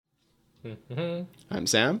Mm-hmm. I'm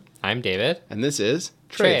Sam. I'm David. And this is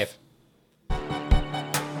Trafe.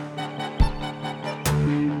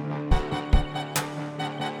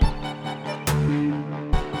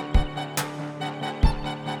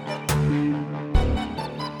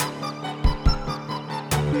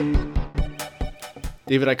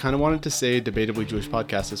 David, I kind of wanted to say Debatably Jewish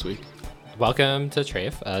Podcast this week. Welcome to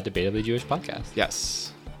Trafe, a Debatably Jewish podcast.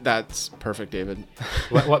 Yes, that's perfect, David.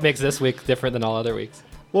 What makes this week different than all other weeks?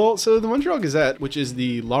 Well, so the Montreal Gazette, which is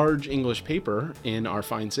the large English paper in our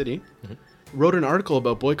fine city, wrote an article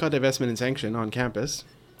about boycott, divestment, and sanction on campus.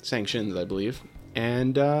 Sanctions, I believe.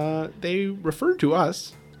 And they referred to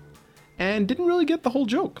us and didn't really get the whole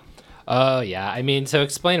joke. Oh, yeah. I mean, to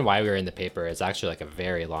explain why we were in the paper, it's actually like a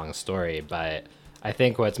very long story, but I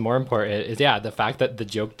think what's more important is, the fact that the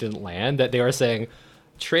joke didn't land, that they were saying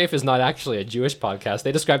Trafe is not actually a Jewish podcast.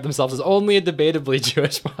 They described themselves as only a debatably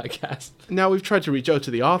Jewish podcast. Now, we've tried to reach out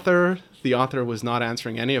to the author. The author was not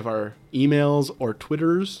answering any of our emails or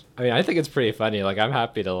Twitters. I mean, I think it's pretty funny. Like, I'm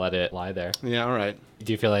happy to let it lie there. Yeah, all right.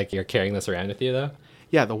 Do you feel like you're carrying this around with you, though?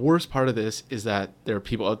 Yeah, the worst part of this is that there are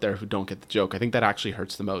people out there who don't get the joke. I think that actually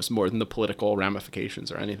hurts the most, more than the political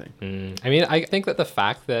ramifications or anything. I mean, I think that the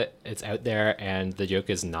fact that it's out there and the joke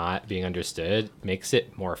is not being understood makes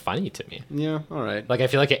it more funny to me. Yeah, all right. Like, I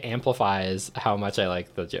feel like it amplifies how much I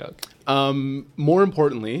like the joke. More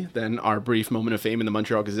importantly than our brief moment of fame in the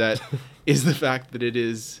Montreal Gazette is the fact that it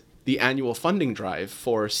is the annual funding drive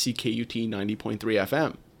for CKUT 90.3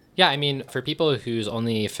 FM. Yeah, I mean, for people whose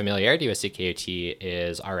only familiarity with CKUT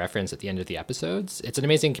is our reference at the end of the episodes, it's an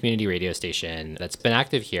amazing community radio station that's been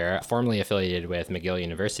active here, formerly affiliated with McGill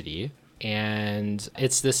University, and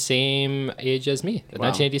it's the same age as me. In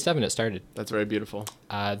 1987 it started. That's very beautiful.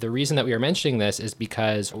 The reason that we are mentioning this is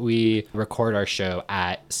because we record our show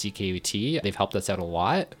at CKUT. They've helped us out a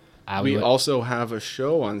lot. We also have a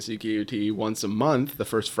show on CKUT once a month, the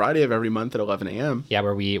first Friday of every month at 11 a.m. Yeah,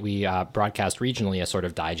 where we broadcast regionally a sort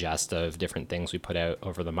of digest of different things we put out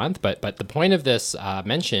over the month. But the point of this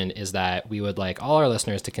mention is that we would like all our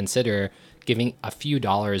listeners to consider giving a few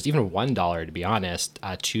dollars, even $1 to be honest,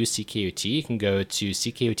 to CKUT. You can go to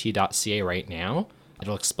ckut.ca right now.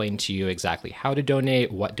 It'll explain to you exactly how to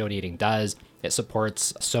donate, what donating does. It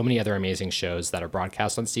supports so many other amazing shows that are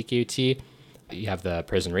broadcast on CKUT. You have the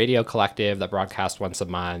Prison Radio Collective that broadcasts once a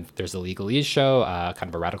month. There's the Legalese Show, kind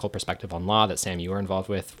of a radical perspective on law that Sam, you were involved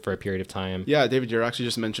with for a period of time. Yeah, David, you're actually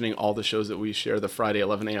just mentioning all the shows that we share the Friday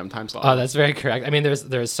 11 a.m. time slot. Oh, that's very correct. I mean,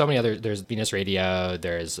 there's so many other. There's Venus Radio.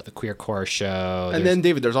 There's the Queer Core Show. And then,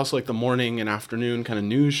 David, there's also like the morning and afternoon kind of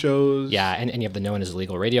news shows. Yeah, and you have the Known as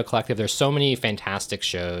Legal Radio Collective. There's so many fantastic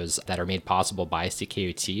shows that are made possible by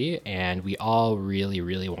CKUT, and we all really,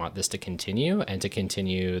 really want this to continue and to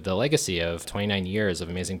continue the legacy of 29 years of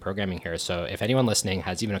amazing programming here. So if anyone listening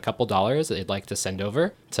has even a couple dollars that they'd like to send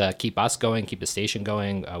over to keep us going, keep the station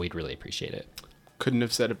going, we'd really appreciate it. Couldn't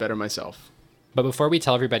have said it better myself. But before we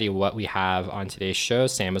tell everybody what we have on today's show,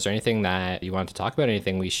 Sam, is there anything that you want to talk about?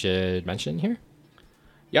 Anything we should mention here?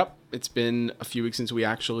 Yep. It's been a few weeks since we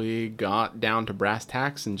actually got down to brass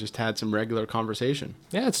tacks and just had some regular conversation.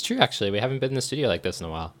 Yeah, it's true, actually. We haven't been in the studio like this in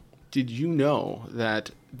a while. Did you know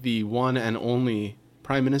that the one and only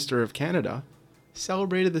Prime Minister of Canada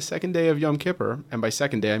celebrated the second day of Yom Kippur, and by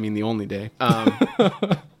second day I mean the only day,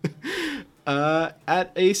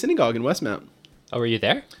 at a synagogue in Westmount? Oh, were you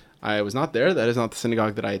there? I was not there. That is not the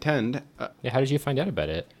synagogue that I attend. Yeah, how did you find out about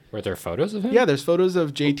it? Were there photos of him? Yeah, there's photos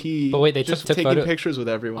of JT. But wait, they just took taking pictures with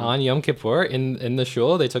everyone on Yom Kippur in the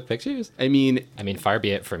shul. They took pictures. I mean, far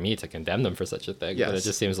be it for me to condemn them for such a thing. Yes. But it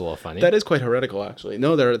just seems a little funny. That is quite heretical, actually.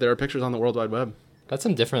 No, there are pictures on the World Wide Web. That's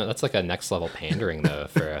like a next level pandering though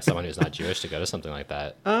for someone who's not Jewish to go to something like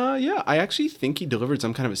that. Yeah, I actually think he delivered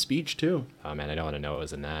some kind of a speech too. Oh man, I don't want to know what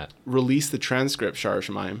was in that. Release the transcript, Shar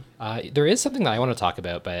Shemaim. There is something that I want to talk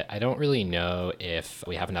about, but I don't really know if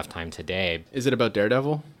we have enough time today. Is it about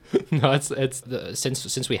Daredevil? No,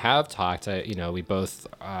 since we have talked, we both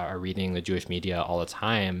are reading the Jewish media all the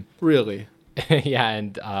time. Really? Yeah,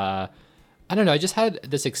 and I don't know. I just had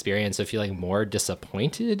this experience of feeling more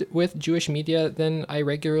disappointed with Jewish media than I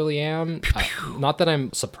regularly am. Not that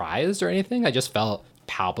I'm surprised or anything. I just felt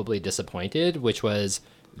palpably disappointed, which was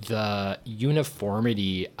the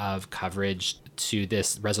uniformity of coverage to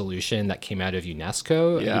this resolution that came out of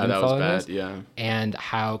UNESCO. Yeah, that was bad. Yeah. And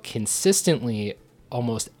how consistently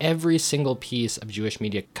almost every single piece of Jewish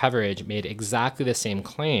media coverage made exactly the same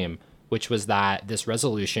claim, which was that this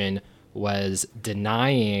resolution was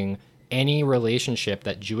denying any relationship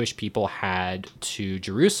that Jewish people had to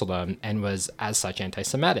Jerusalem and was as such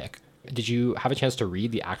anti-Semitic. Did you have a chance to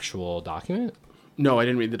read the actual document? No, I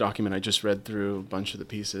didn't read the document. I just read through a bunch of the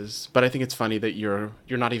pieces. But I think it's funny that you're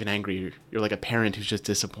not even angry. You're like a parent who's just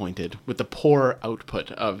disappointed with the poor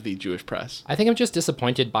output of the Jewish press. I think I'm just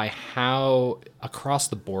disappointed by how across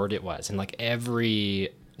the board it was. And like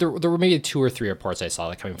there were maybe 2 or 3 reports I saw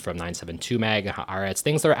that coming from 972 Mag, Haaretz,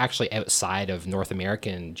 things that are actually outside of North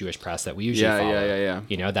American Jewish press that we usually follow. Yeah.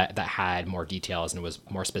 You know, that had more details and was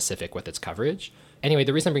more specific with its coverage. Anyway,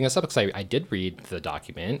 the reason I'm bringing this up is because I did read the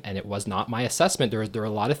document, and it was not my assessment. There were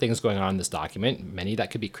a lot of things going on in this document, many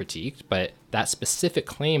that could be critiqued, but that specific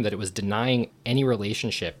claim that it was denying any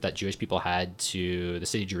relationship that Jewish people had to the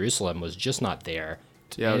city of Jerusalem was just not there.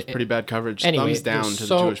 Yeah, it was pretty bad coverage. Anyway, Thumbs down to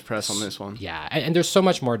the Jewish press on this one. Yeah, and there's so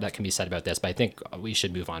much more that can be said about this, but I think we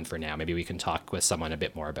should move on for now. Maybe we can talk with someone a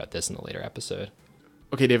bit more about this in the later episode.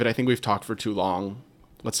 Okay, David, I think we've talked for too long.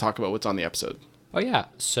 Let's talk about what's on the episode. Oh, yeah.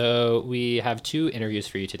 So we have 2 interviews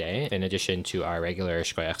for you today, in addition to our regular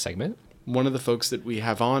Shkoyach segment. One of the folks that we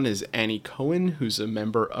have on is Annie Cohen, who's a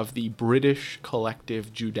member of the British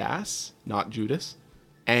collective Judas, not Judas.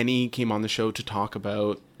 Annie came on the show to talk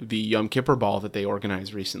about the Yom Kippur Ball that they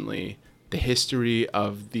organized recently, the history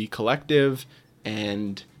of the collective,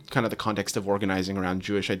 and kind of the context of organizing around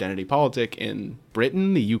Jewish identity politic in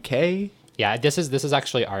Britain, the UK. Yeah, this is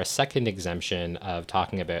actually our second exemption of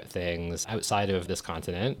talking about things outside of this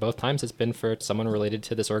continent. Both times it's been for someone related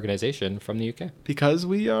to this organization from the UK. Because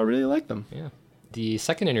we really like them. Yeah. The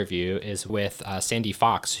second interview is with Sandy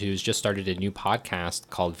Fox, who's just started a new podcast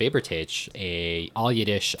called Webertech, a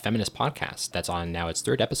all-Yiddish feminist podcast that's on now its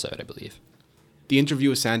 3rd episode, I believe. The interview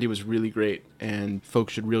with Sandy was really great, and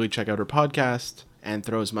folks should really check out her podcast and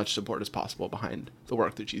throw as much support as possible behind the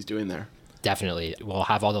work that she's doing there. Definitely. We'll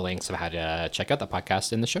have all the links of how to check out the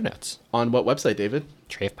podcast in the show notes. On what website, David?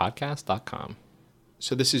 Trafepodcast.com.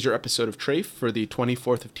 So this is your episode of Trafe for the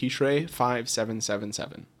 24th of Tishrei,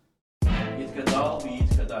 5777. יתגדל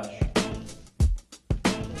ויתקדש.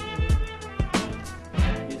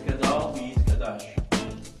 יתגדל ויתקדש.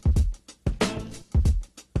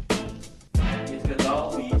 יתגדל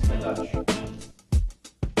ויתקדש.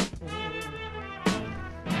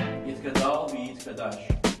 יתגדל ויתקדש.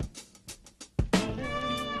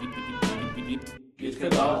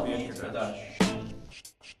 יתגדל ויתקדש.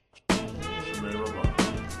 שמי רבה,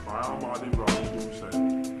 מה עמדי ברשום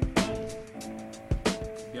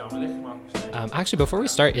say? Actually, before we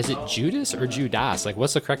start, is it Judas or Judas? Like,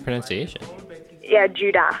 what's the correct pronunciation? Yeah,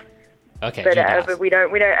 Judas. Okay, But, Judas. but we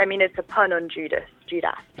don't. I mean, it's a pun on Judas.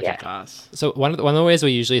 Judas. Yeah. Us. So one of the ways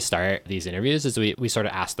we usually start these interviews is we sort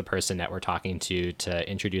of ask the person that we're talking to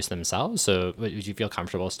introduce themselves. So would you feel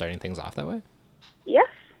comfortable starting things off that way? Yes.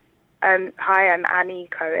 Hi, I'm Annie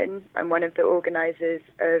Cohen. I'm one of the organizers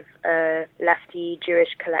of a lefty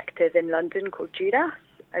Jewish collective in London called Judas.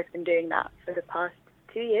 I've been doing that for the past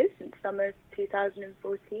 2 years, since summer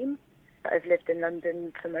 2014. I've lived in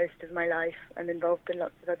London for most of my life. I'm involved in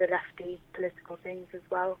lots of other lefty political things as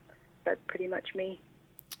well. That's pretty much me.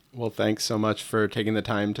 Well, thanks so much for taking the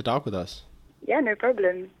time to talk with us. Yeah, no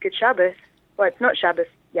problem. Good Shabbos. Well, it's not Shabbos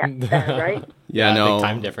yet, there, right? Yeah, no. Big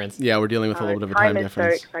time difference. Yeah, we're dealing with a little bit of a time is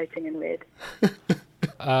difference. so exciting and weird.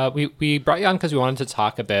 We brought you on because we wanted to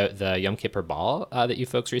talk about the Yom Kippur Ball that you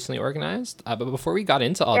folks recently organized. But before we got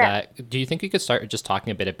into all that, do you think you could start just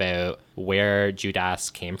talking a bit about where Judas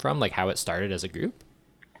came from, like how it started as a group?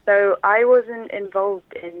 So I wasn't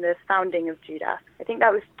involved in the founding of Judas. I think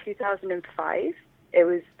that was 2005. It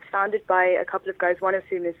was founded by a couple of guys, one of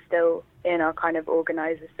whom is still in our kind of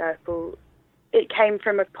organizer circle. It came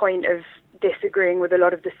from a point of disagreeing with a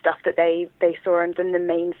lot of the stuff that they saw in the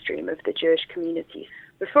mainstream of the Jewish community.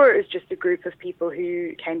 Before, it was just a group of people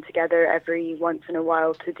who came together every once in a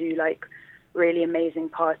while to do like really amazing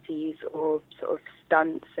parties or sort of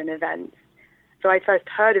stunts and events. So I first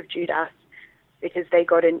heard of Judas because they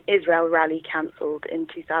got an Israel rally cancelled in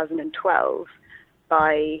 2012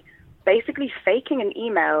 by basically faking an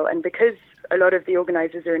email. And because a lot of the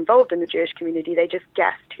organizers are involved in the Jewish community, they just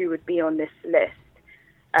guessed who would be on this list.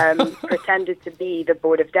 Pretended to be the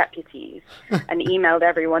Board of Deputies and emailed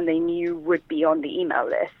everyone they knew would be on the email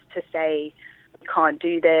list to say, we can't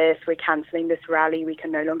do this, we're cancelling this rally, we can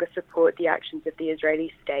no longer support the actions of the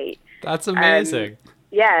Israeli state. That's amazing.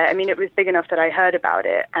 Yeah, I mean, it was big enough that I heard about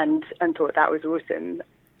it and thought that was awesome.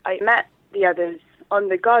 I met the others on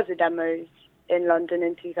the Gaza demos in London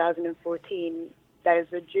in 2014. There's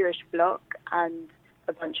a Jewish bloc and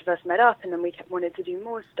a bunch of us met up, and then we wanted to do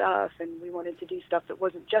more stuff, and we wanted to do stuff that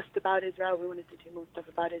wasn't just about Israel. We wanted to do more stuff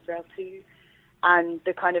about Israel too. And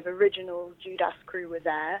the kind of original Judas crew were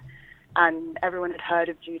there, and everyone had heard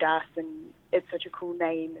of Judas, and it's such a cool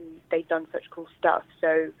name, and they'd done such cool stuff.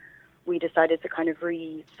 So we decided to kind of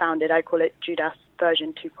refound it. I call it Judas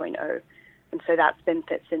version 2.0. And so that's been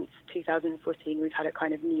since 2014. We've had a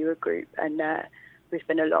kind of newer group, and we've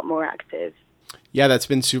been a lot more active. Yeah, that's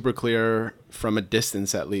been super clear from a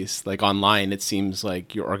distance, at least. Like online, it seems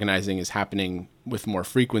like your organizing is happening with more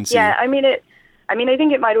frequency. Yeah, I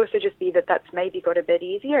think it might also just be that that's maybe got a bit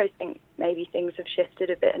easier. I think maybe things have shifted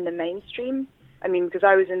a bit in the mainstream. I mean, because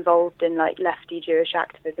I was involved in like lefty Jewish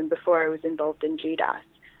activism before I was involved in Judas.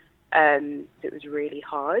 It was really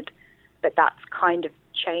hard, but that's kind of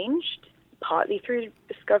changed, partly through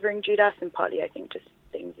discovering Judas and partly I think just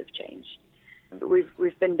things have changed. But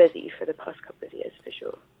we've been busy for the past couple of years for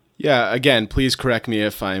sure. Yeah, again, please correct me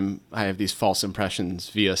if I have these false impressions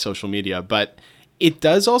via social media, but it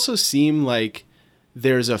does also seem like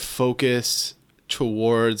there's a focus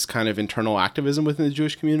towards kind of internal activism within the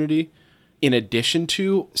Jewish community in addition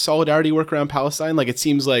to solidarity work around Palestine. Like it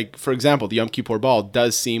seems like, for example, the Yom Kippur Ball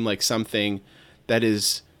does seem like something that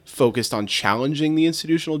is focused on challenging the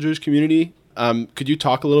institutional Jewish community. Could you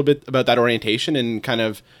talk a little bit about that orientation and kind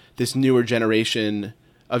of this newer generation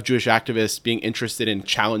of Jewish activists being interested in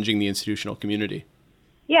challenging the institutional community?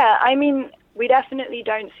 Yeah, I mean, we definitely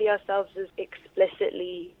don't see ourselves as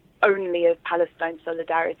explicitly only a Palestine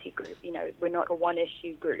solidarity group. You know, we're not a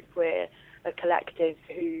one-issue group. We're a collective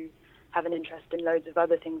who have an interest in loads of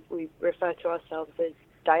other things. We refer to ourselves as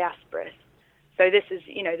diasporas. So this is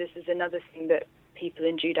another thing that people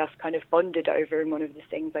in Judas kind of bonded over, and one of the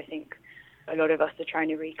things I think a lot of us are trying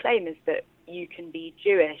to reclaim is that you can be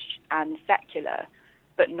Jewish and secular,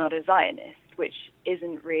 but not a Zionist, which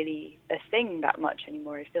isn't really a thing that much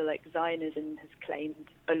anymore. I feel like Zionism has claimed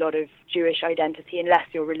a lot of Jewish identity, unless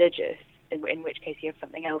you're religious, in which case you have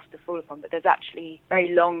something else to fall upon. But there's actually a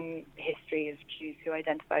very long history of Jews who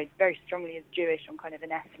identified very strongly as Jewish on kind of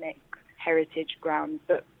an ethnic heritage ground,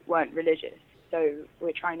 but weren't religious. So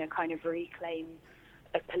we're trying to kind of reclaim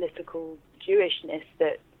a political Jewishness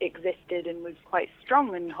that existed and was quite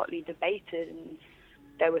strong and hotly debated, and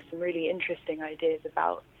there were some really interesting ideas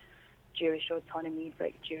about Jewish autonomy,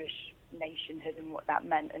 like Jewish nationhood and what that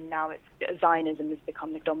meant, and now Zionism has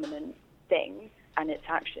become the dominant thing and its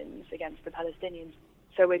actions against the Palestinians.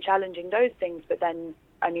 So we're challenging those things, but then,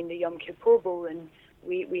 I mean, the Yom Kippur Ball, and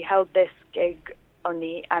we held this gig on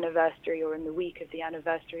the anniversary or in the week of the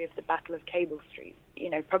anniversary of the Battle of Cable Street, you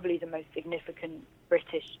know, probably the most significant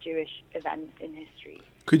British Jewish event in history.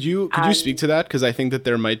 Could you speak to that? Because I think that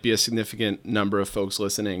there might be a significant number of folks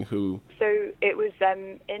listening who... So it was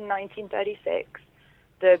in 1936,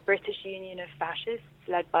 the British Union of Fascists,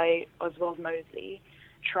 led by Oswald Mosley,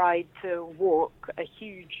 tried to walk a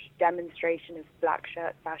huge demonstration of black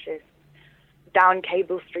shirt fascists down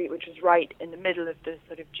Cable Street, which was right in the middle of the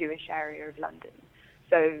sort of Jewish area of London.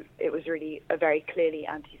 So it was really a very clearly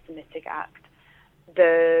anti-Semitic act.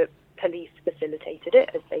 The police facilitated it,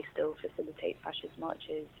 as they still facilitate fascist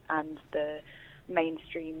marches, and the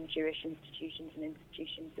mainstream Jewish institutions and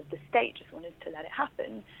institutions of the state just wanted to let it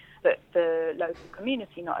happen. But the local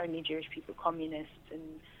community, not only Jewish people, communists, and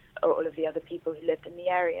all of the other people who lived in the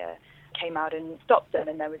area, came out and stopped them,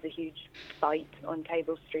 and there was a huge fight on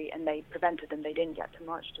Cable Street, and they prevented them. They didn't get to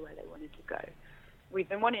march to where they wanted to go. We've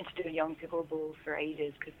been wanting to do a Yom Kippur Ball for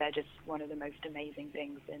ages because they're just one of the most amazing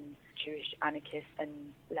things in Jewish anarchist and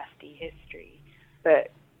lefty history. But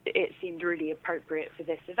it seemed really appropriate for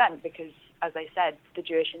this event because, as I said, the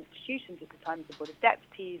Jewish institutions at the time, the Board of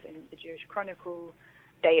Deputies and the Jewish Chronicle,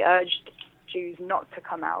 they urged Jews not to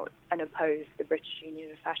come out and oppose the British Union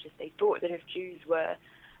of Fascists. They thought that if Jews were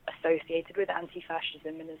associated with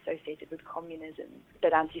anti-fascism and associated with communism,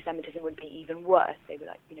 that anti-Semitism would be even worse. They were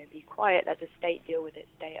like, be quiet, let the state deal with it,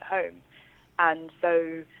 stay at home. And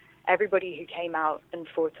so everybody who came out and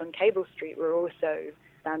fought on Cable Street were also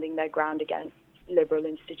standing their ground against liberal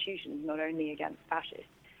institutions, not only against fascists.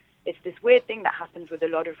 It's this weird thing that happens with a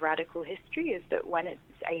lot of radical history, is that when it's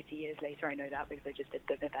 80 years later, I know that because I just did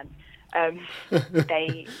the event,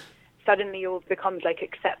 they suddenly all becomes like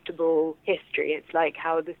acceptable history. It's like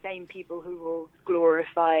how the same people who will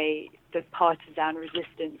glorify the partisan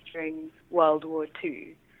resistance during World War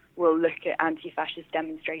II will look at anti-fascist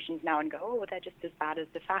demonstrations now and go, oh, well, they're just as bad as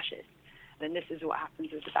the fascists. And this is what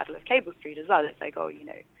happens with the Battle of Cable Street as well. It's like,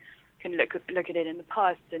 can look at it in the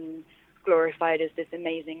past and glorify it as this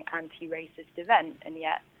amazing anti-racist event, and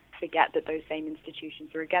yet forget that those same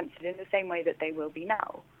institutions are against it in the same way that they will be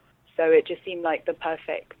now. So it just seemed like the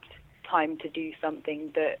perfect time to do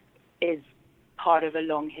something that is part of a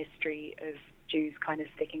long history of Jews kind of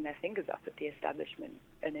sticking their fingers up at the establishment,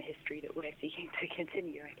 and a history that we're seeking to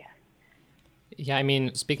continue, I guess. Yeah, I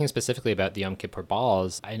mean, speaking specifically about the Yom Kippur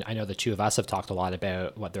balls, I know the two of us have talked a lot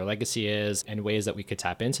about what their legacy is and ways that we could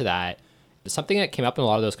tap into that. Something that came up in a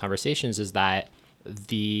lot of those conversations is that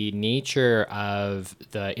the nature of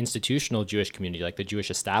the institutional Jewish community, like the Jewish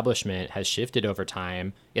establishment, has shifted over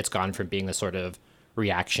time. It's gone from being a sort of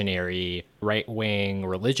reactionary right-wing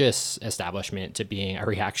religious establishment to being a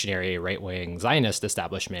reactionary right-wing Zionist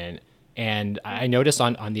establishment. And I noticed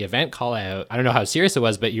on the event call out, I don't know how serious it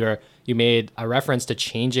was, but you made a reference to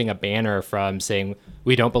changing a banner from saying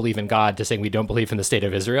we don't believe in God to saying we don't believe in the state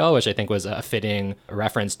of Israel, which I think was a fitting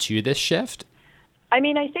reference to this shift. I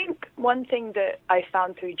mean, I think one thing that I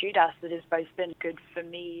found through Judas that has both been good for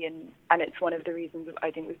me and it's one of the reasons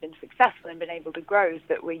I think we've been successful and been able to grow is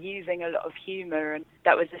that we're using a lot of humor, and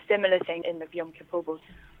that was a similar thing in the Yom Kippur Ball.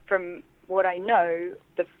 From what I know,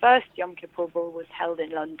 the first Yom Kippur Ball was held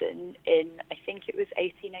in London in, I think it was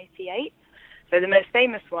 1888. So the most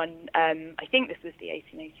famous one, I think this was the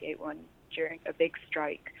 1888 one during a big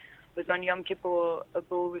strike, was on Yom Kippur. A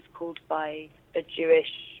ball was called by a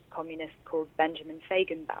Jewish communist called Benjamin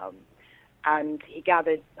Feigenbaum, and he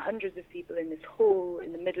gathered hundreds of people in this hall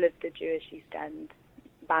in the middle of the Jewish East End,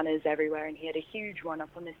 banners everywhere, and he had a huge one up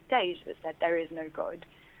on the stage that said, "There is no God."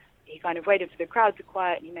 He kind of waited for the crowd to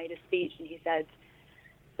quiet, and he made a speech, and he said,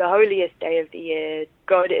 "The holiest day of the year,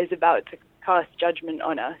 God is about to cast judgment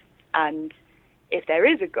on us, and if there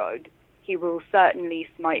is a God, he will certainly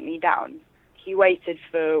smite me down." He waited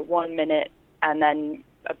for 1 minute, and then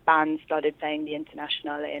a band started playing the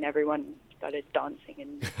Internationale, and everyone started dancing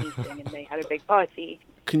and eating, and they had a big party.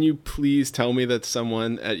 Can you please tell me that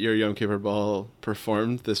someone at your Yom Kippur Ball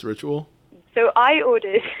performed this ritual? So I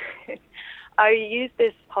ordered, I used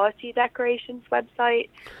this party decorations website.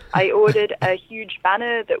 I ordered a huge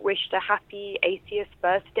banner that wished a happy 80th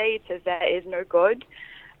birthday to There Is No God.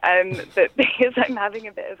 But because I'm having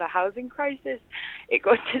a bit of a housing crisis, it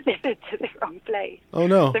got delivered to the wrong place. Oh,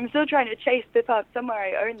 no. So I'm still trying to chase this up. Somewhere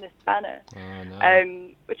I own this banner, Oh, no.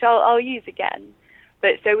 which I'll use again.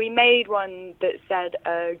 But so we made one that said,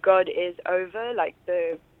 God is over, like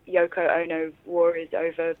the Yoko Ono War is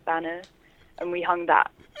Over banner, and we hung that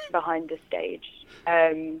behind the stage.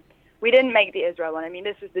 We didn't make the Israel one. I mean,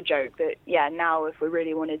 this was the joke that, yeah, now if we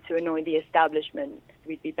really wanted to annoy the establishment,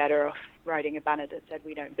 we'd be better off writing a banner that said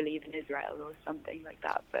we don't believe in Israel or something like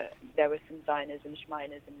that. But there was some Zionism,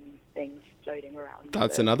 Shmionism things floating around.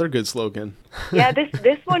 That's another good slogan. Yeah,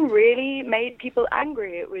 this one really made people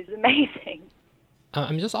angry. It was amazing.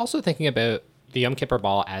 I'm just also thinking about the Yom Kippur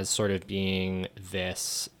Ball as sort of being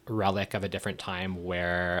this relic of a different time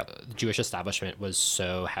where the Jewish establishment was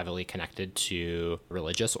so heavily connected to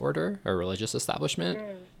religious order or religious establishment.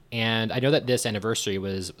 And I know that this anniversary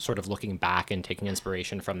was sort of looking back and taking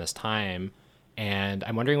inspiration from this time. And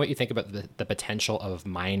I'm wondering what you think about the potential of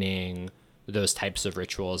mining those types of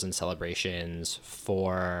rituals and celebrations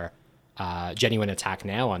for genuine attack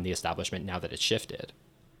now on the establishment now that it's shifted.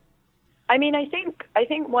 I mean, I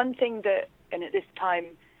think one thing that, and at this time,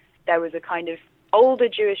 there was a kind of older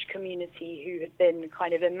Jewish community who had been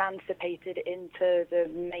kind of emancipated into the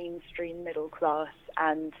mainstream middle class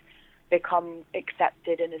and become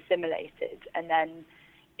accepted and assimilated. And then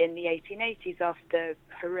in the 1880s, after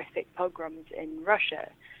horrific pogroms in Russia,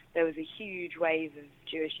 there was a huge wave of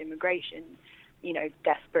Jewish immigration, you know,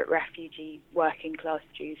 desperate refugee working class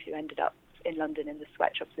Jews who ended up in London in the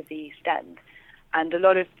sweatshops of the East End. And a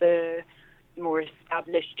lot of the more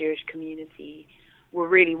established Jewish community were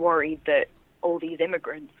really worried that all these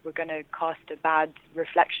immigrants were going to cast a bad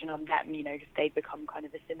reflection on them, you know, if they'd become kind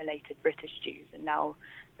of assimilated British Jews. And now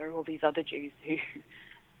there are all these other Jews who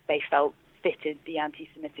they felt fitted the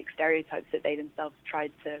anti-Semitic stereotypes that they themselves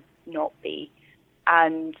tried to not be.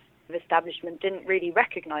 And the establishment didn't really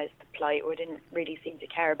recognize the plight or didn't really seem to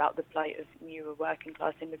care about the plight of newer working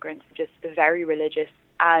class immigrants, just the very religious,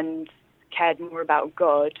 and cared more about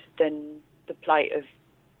God than the plight of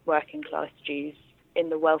working class Jews in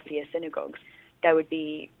the wealthier synagogues. There would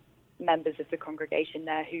be members of the congregation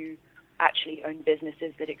there who actually owned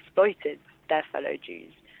businesses that exploited their fellow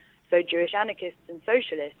Jews. So Jewish anarchists and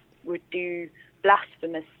socialists would do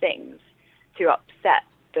blasphemous things to upset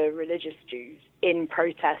the religious Jews in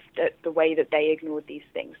protest at the way that they ignored these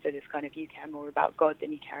things. So this kind of, you care more about God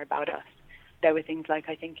than you care about us. There were things like,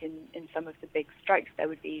 I think in some of the big strikes, there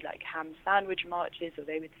would be like ham sandwich marches, or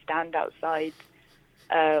they would stand outside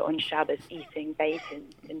on Shabbos eating bacon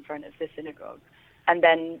in front of the synagogue. And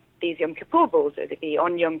then these Yom Kippur balls would be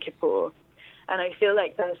on Yom Kippur. And I feel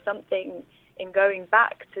like there's something in going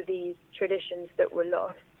back to these traditions that were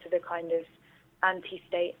lost, to the kind of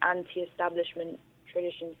anti-state, anti-establishment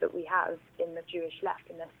traditions that we have in the Jewish left,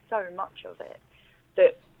 and there's so much of it,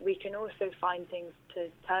 that we can also find things to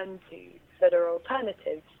turn to that are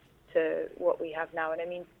alternatives to what we have now. And I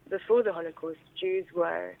mean, before the Holocaust, Jews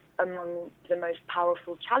were among the most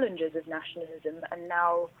powerful challengers of nationalism, and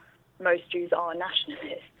now most Jews are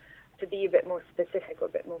nationalists. To be a bit more specific or a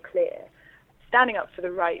bit more clear, standing up for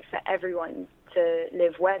the right for everyone to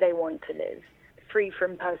live where they want to live, free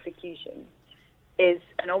from persecution, is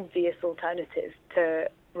an obvious alternative to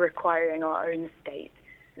requiring our own state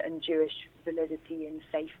and Jewish validity and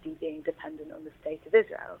safety being dependent on the state of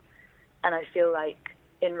Israel. And I feel like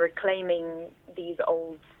in reclaiming these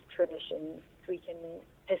old traditions, we can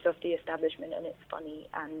piss off the establishment, and it's funny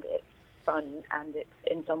and it's fun and it's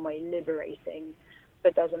in some way liberating.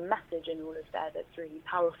 But there's a message in all of that that's really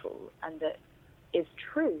powerful and that is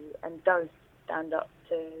true and does stand up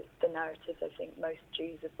to the narratives I think most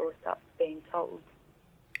Jews are brought up being told.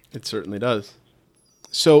 It certainly does.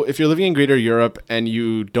 So if you're living in Greater Europe and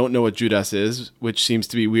you don't know what Judas is, which seems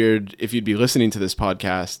to be weird if you'd be listening to this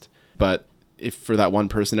podcast, but if for that one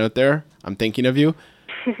person out there, I'm thinking of you,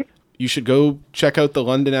 you should go check out the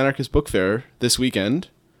London Anarchist Book Fair this weekend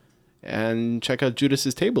and check out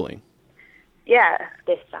Judas's tabling. Yeah,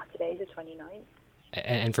 this Saturday, the 29th.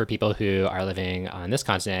 And for people who are living on this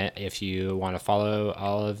continent, if you want to follow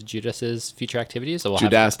all of Judas's future activities, so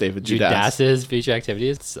Judas's future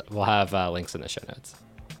activities, we'll have links in the show notes.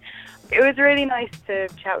 It was really nice to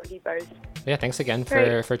chat with you both. Yeah, thanks again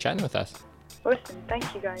for chatting with us. Awesome,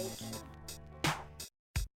 thank you guys.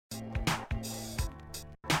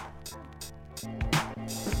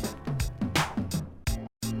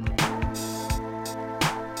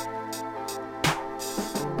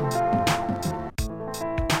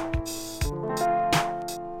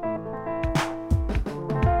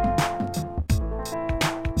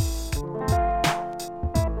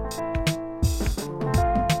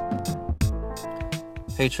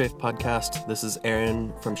 Hey Trafe Podcast, this is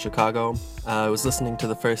Aaron from Chicago. I was listening to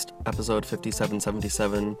the first episode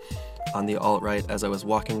 5777 on the alt-right as I was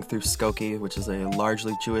walking through Skokie, which is a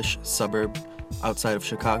largely Jewish suburb outside of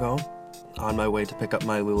Chicago, on my way to pick up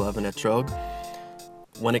my Lulav and Etrog.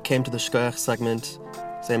 When it came to the Shkoyach segment,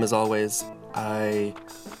 same as always, I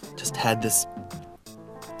just had this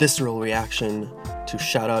visceral reaction to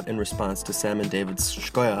shout out in response to Sam and David's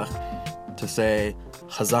Shkoyach to say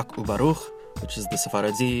Chazak Ubaruch, which is the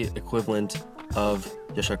Sephardi equivalent of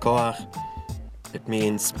Yashar Koach. It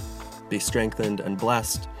means be strengthened and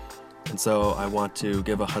blessed. And so I want to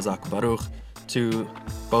give a Chazak Baruch to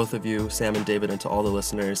both of you, Sam and David, and to all the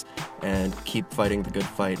listeners, and keep fighting the good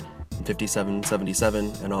fight in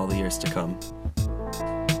 5777 and all the years to come.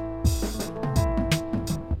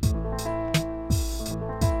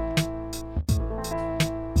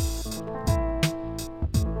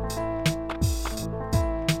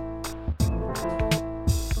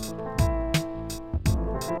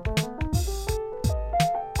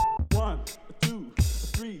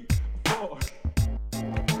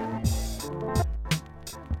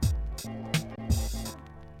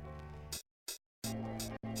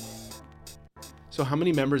 So how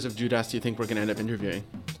many members of Judas do you think we're going to end up interviewing?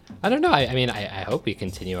 I don't know. I mean, I hope we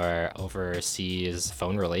continue our overseas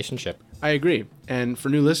phone relationship. I agree. And for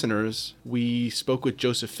new listeners, we spoke with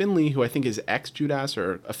Joseph Finley, who I think is ex-Judas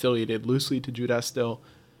or affiliated loosely to Judas still,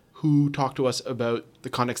 who talked to us about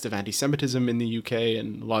the context of anti-Semitism in the UK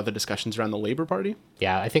and a lot of the discussions around the Labour Party.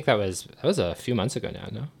 Yeah, I think that was a few months ago now,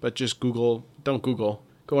 no? But just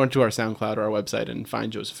go onto our SoundCloud or our website and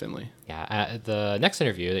find Joseph Finley. Yeah, the next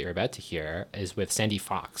interview that you're about to hear is with Sandy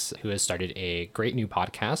Fox, who has started a great new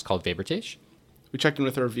podcast called Webertisch. We checked in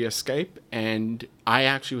with her via Skype, and I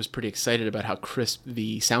actually was pretty excited about how crisp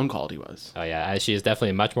the sound quality was. Oh yeah, she is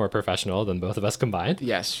definitely much more professional than both of us combined.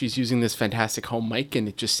 Yes, she's using this fantastic home mic, and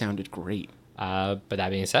it just sounded great. But that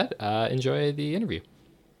being said, enjoy the interview.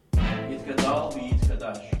 יתגדל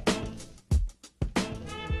ויתקדש.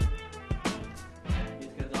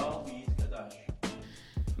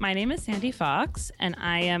 My name is Sandy Fox, and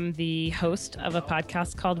I am the host of a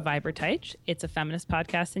podcast called Webertisch. It's a feminist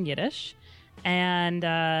podcast in Yiddish, and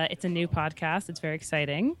it's a new podcast. It's very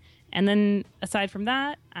exciting. And then aside from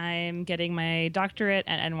that, I'm getting my doctorate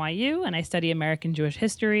at NYU, and I study American Jewish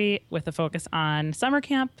history with a focus on summer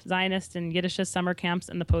camp, Zionist and Yiddishist summer camps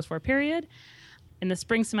in the post-war period. In the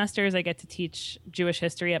spring semesters, I get to teach Jewish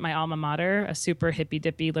history at my alma mater, a super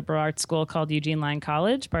hippy-dippy liberal arts school called Eugene Lang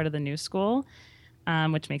College, part of the New School.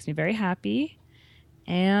 Which makes me very happy.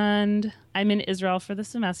 And I'm in Israel for the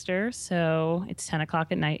semester, so it's 10 o'clock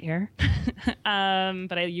at night here.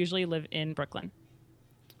 But I usually live in Brooklyn.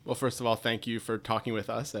 Well, first of all, thank you for talking with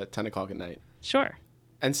us at 10 o'clock at night. Sure.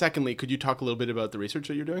 And secondly, could you talk a little bit about the research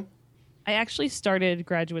that you're doing? I actually started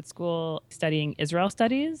graduate school studying Israel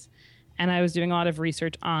studies, and I was doing a lot of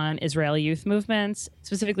research on Israeli youth movements,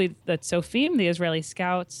 specifically the Tzofim, the Israeli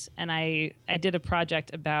Scouts. And I did a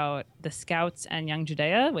project about the Scouts and Young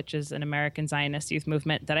Judea, which is an American Zionist youth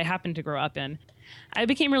movement that I happened to grow up in. I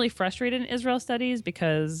became really frustrated in Israel studies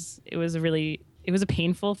because it was a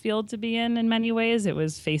painful field to be in many ways. It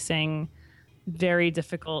was facing very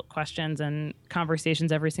difficult questions and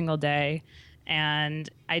conversations every single day. And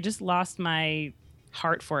I just lost my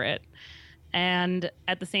heart for it. And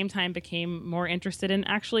at the same time became more interested in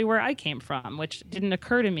actually where I came from, which didn't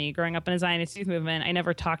occur to me growing up in a Zionist youth movement. I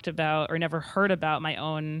never talked about or never heard about my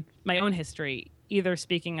own history, either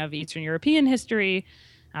speaking of Eastern European history,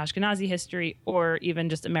 Ashkenazi history, or even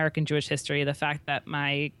just American Jewish history. The fact that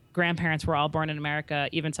my grandparents were all born in America,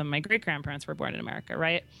 even some of my great-grandparents were born in America,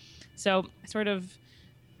 right? So I sort of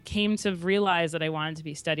came to realize that I wanted to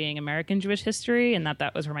be studying American Jewish history and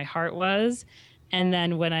that was where my heart was. And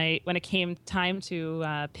then when it came time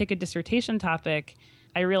to pick a dissertation topic,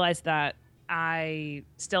 I realized that I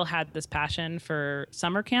still had this passion for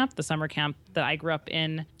summer camp. The summer camp that I grew up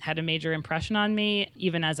in had a major impression on me,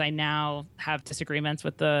 even as I now have disagreements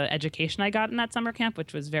with the education I got in that summer camp,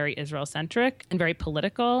 which was very Israel-centric and very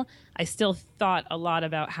political. I still thought a lot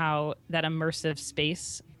about how that immersive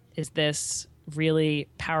space is this really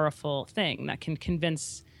powerful thing that can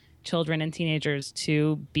convince children and teenagers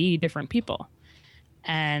to be different people.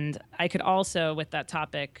 And I could also, with that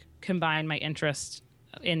topic, combine my interest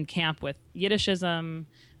in camp with Yiddishism,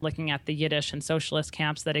 looking at the Yiddish and socialist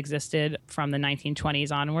camps that existed from the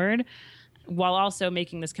 1920s onward, while also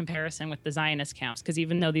making this comparison with the Zionist camps. Because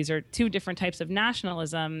even though these are two different types of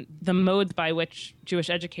nationalism, the modes by which Jewish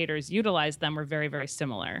educators utilized them were very, very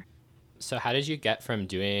similar. So how did you get from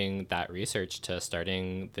doing that research to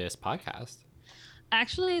starting this podcast?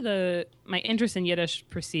 Actually, my interest in Yiddish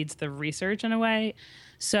precedes the research in a way.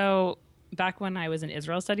 So back when I was an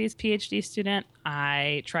Israel Studies PhD student,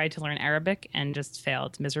 I tried to learn Arabic and just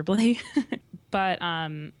failed miserably. But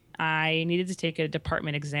I needed to take a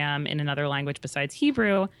department exam in another language besides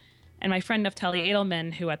Hebrew. And my friend Naftali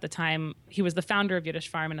Edelman, who at the time, he was the founder of Yiddish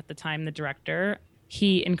Farm and at the time the director,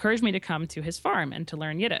 he encouraged me to come to his farm and to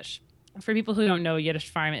learn Yiddish. For people who don't know, Yiddish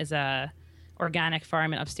Farm is a organic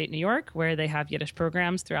farm in upstate New York where they have Yiddish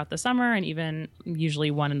programs throughout the summer and even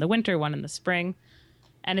usually one in the winter, one in the spring.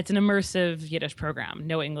 And it's an immersive Yiddish program.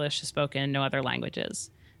 No English is spoken, no other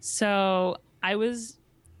languages. So I was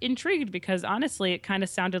intrigued because honestly, it kind of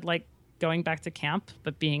sounded like going back to camp,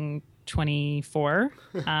 but being 24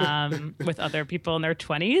 with other people in their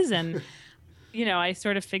 20s. And, I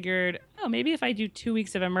sort of figured, maybe if I do 2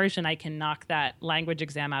 weeks of immersion, I can knock that language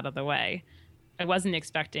exam out of the way. I wasn't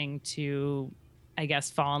expecting to, I guess,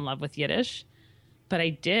 fall in love with Yiddish, but I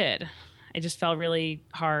did. It just felt really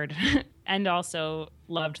hard and also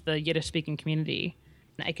loved the Yiddish speaking community.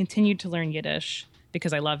 I continued to learn Yiddish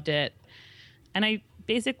because I loved it. And I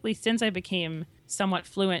basically, since I became somewhat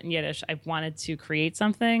fluent in Yiddish, I wanted to create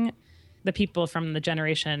something. The people from the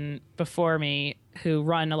generation before me who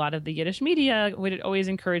run a lot of the Yiddish media would always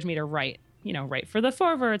encourage me to write, write for the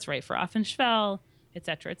Vorwärts, write for Offenschwell, et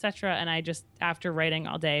cetera, et cetera. And I just, after writing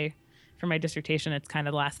all day for my dissertation, it's kind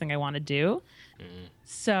of the last thing I want to do.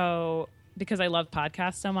 So because I love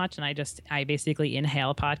podcasts so much and I basically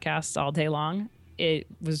inhale podcasts all day long, it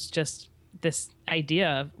was just this idea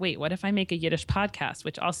of, wait, what if I make a Yiddish podcast?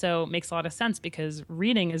 Which also makes a lot of sense because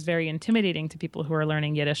reading is very intimidating to people who are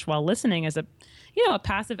learning Yiddish, while listening is a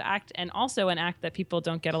passive act and also an act that people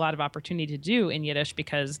don't get a lot of opportunity to do in Yiddish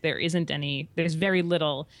because there's very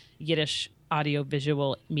little Yiddish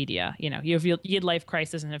audio-visual media. You have Yid Life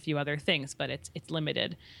Crisis and a few other things, but it's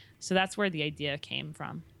limited. So that's where the idea came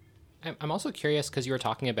from. I'm also curious because you were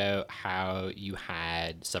talking about how you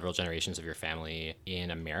had several generations of your family in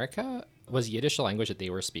America. Was Yiddish a language that they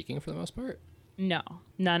were speaking for the most part? No,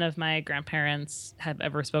 none of my grandparents have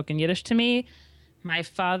ever spoken Yiddish to me. My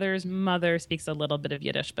father's mother speaks a little bit of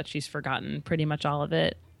Yiddish, but she's forgotten pretty much all of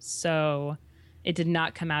it. So it did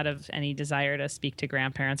not come out of any desire to speak to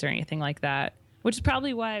grandparents or anything like that, which is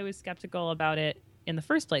probably why I was skeptical about it in the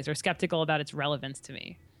first place, or skeptical about its relevance to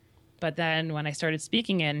me. But then when I started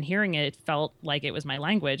speaking it and hearing it, it felt like it was my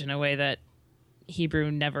language in a way that Hebrew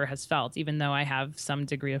never has felt, even though I have some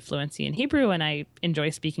degree of fluency in Hebrew and I enjoy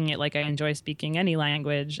speaking it like I enjoy speaking any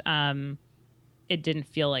language. It didn't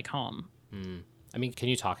feel like home. I mean, can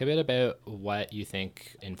you talk a bit about what you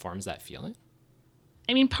think informs that feeling?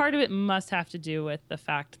 I mean, part of it must have to do with the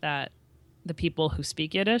fact that the people who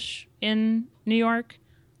speak Yiddish in New York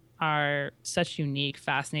are such unique,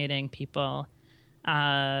 fascinating people.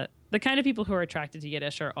 The kind of people who are attracted to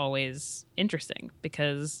Yiddish are always interesting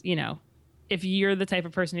because, if you're the type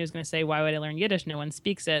of person who's going to say, why would I learn Yiddish? No one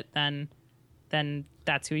speaks it, then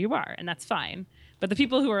that's who you are, and that's fine. But the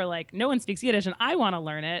people who are like, no one speaks Yiddish and I want to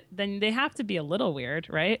learn it, then they have to be a little weird,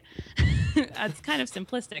 right? It's kind of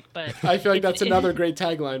simplistic, but I feel like that's another great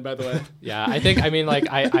tagline, by the way. Yeah, I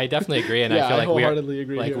definitely agree, and Yeah, I feel I like wholeheartedly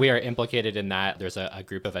agree here. we are implicated in that. There's a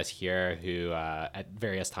group of us here who at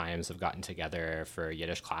various times have gotten together for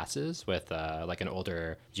Yiddish classes with like an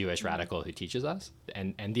older Jewish radical who teaches us,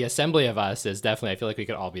 and the assembly of us is definitely, I feel like we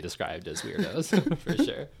could all be described as weirdos for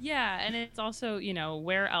sure. yeah, and it's also,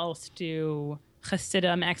 where else do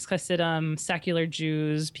Hasidim, ex-Hasidim, secular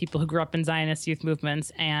Jews, people who grew up in Zionist youth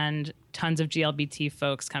movements, and tons of GLBT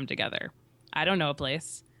folks come together? I don't know a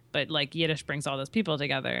place, but like Yiddish brings all those people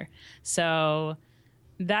together. So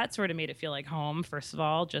that sort of made it feel like home, first of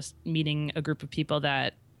all, just meeting a group of people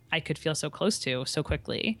that I could feel so close to so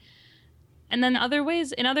quickly. And then in other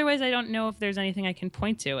ways, I don't know if there's anything I can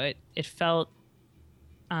point to. It felt,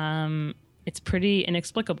 it's pretty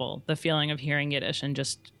inexplicable, the feeling of hearing Yiddish and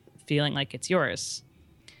just feeling like it's yours,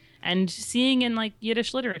 and seeing in like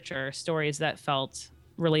Yiddish literature stories that felt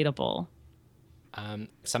relatable.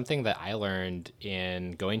 Something that I learned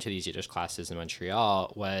in going to these Yiddish classes in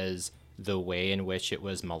Montreal was the way in which it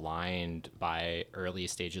was maligned by early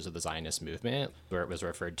stages of the Zionist movement, where it was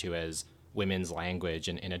referred to as women's language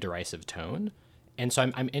in a derisive tone. And so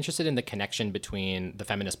I'm interested in the connection between the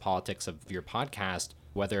feminist politics of your podcast,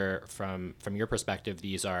 whether from your perspective,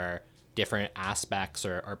 these are different aspects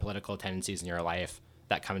or political tendencies in your life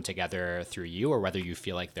that come together through you, or whether you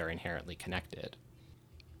feel like they're inherently connected.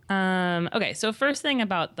 Okay, so first thing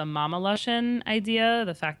about the Mama Lashon idea,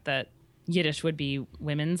 the fact that Yiddish would be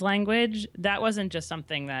women's language, that wasn't just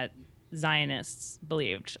something that Zionists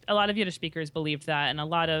believed. A lot of Yiddish speakers believed that, and a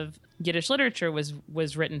lot of Yiddish literature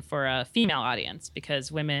was written for a female audience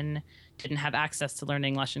because women didn't have access to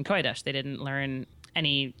learning Lashon Kodesh. They didn't learn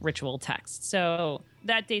any ritual text. So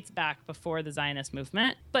that dates back before the Zionist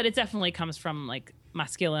movement, but it definitely comes from like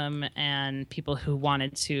Maskilim and people who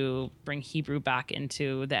wanted to bring Hebrew back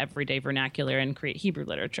into the everyday vernacular and create Hebrew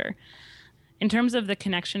literature. In terms of the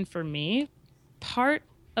connection for me, part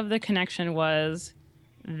of the connection was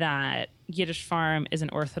that Yiddish Farm is an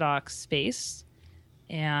Orthodox space,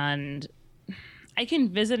 and I can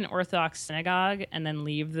visit an Orthodox synagogue and then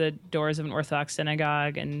leave the doors of an Orthodox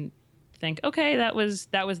synagogue and think, okay, that was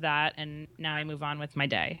that, and now I move on with my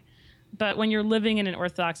day. But when you're living in an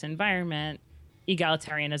Orthodox environment,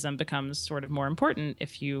 egalitarianism becomes sort of more important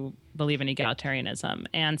if you believe in egalitarianism.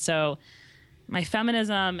 And so my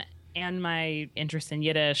feminism and my interest in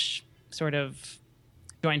Yiddish sort of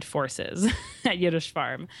joined forces at Yiddish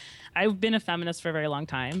Farm. I've been a feminist for a very long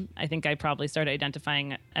time. I think I probably started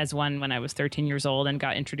identifying as one when I was 13 years old and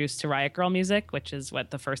got introduced to Riot Girl music, which is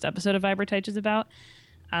what the first episode of Viberteich is about.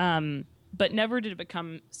 But never did it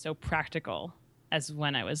become so practical as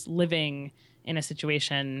when I was living in a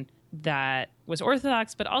situation that was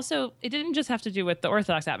Orthodox, but also it didn't just have to do with the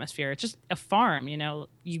Orthodox atmosphere. It's just a farm,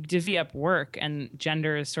 you divvy up work, and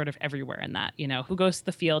gender is sort of everywhere in that, who goes to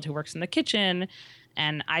the field, who works in the kitchen.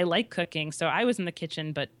 And I like cooking, so I was in the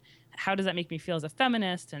kitchen, but how does that make me feel as a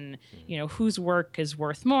feminist? And, whose work is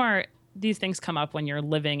worth more? These things come up when you're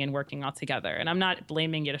living and working all together. And I'm not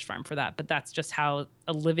blaming Yiddish Farm for that, but that's just how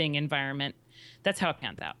a living environment, that's how it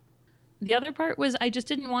pans out. The other part was I just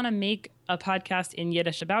didn't want to make a podcast in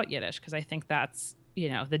Yiddish about Yiddish, because I think that's,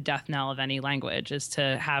 the death knell of any language, is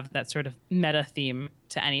to have that sort of meta theme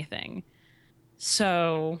to anything.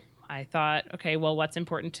 So I thought, okay, well, what's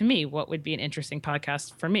important to me? What would be an interesting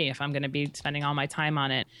podcast for me if I'm going to be spending all my time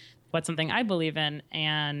on it? What's something I believe in?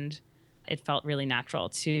 And it felt really natural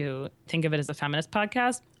to think of it as a feminist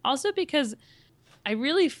podcast. Also because I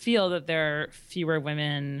really feel that there are fewer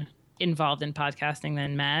women involved in podcasting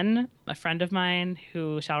than men. A friend of mine,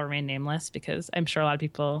 who shall remain nameless because I'm sure a lot of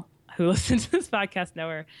people who listen to this podcast know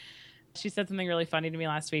her, she said something really funny to me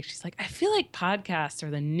last week. She's like, I feel like podcasts are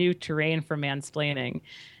the new terrain for mansplaining.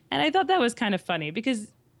 And I thought that was kind of funny because,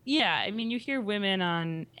 yeah, I mean, you hear women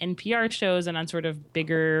on NPR shows and on sort of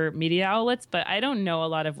bigger media outlets, but I don't know a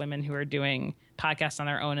lot of women who are doing podcasts on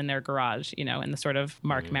their own in their garage, in the sort of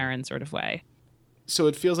Mark Maron sort of way. So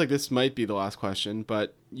it feels like this might be the last question,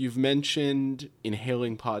 but you've mentioned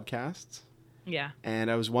inhaling podcasts. Yeah. And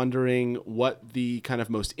I was wondering what the kind of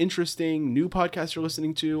most interesting new podcasts you're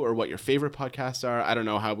listening to, or what your favorite podcasts are. I don't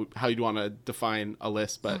know how you'd want to define a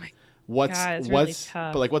list, but what's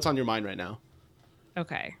on your mind right now?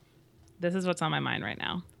 Okay. This is what's on my mind right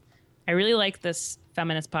now. I really like this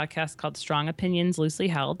feminist podcast called Strong Opinions Loosely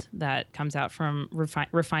Held that comes out from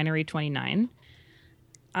Refinery 29.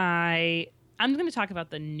 I I'm going to talk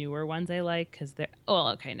about the newer ones I like because they're. Oh,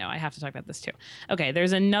 okay. No, I have to talk about this too. Okay,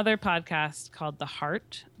 there's another podcast called The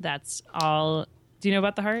Heart. That's all. Do you know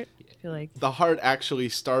about The Heart? I feel like. The Heart actually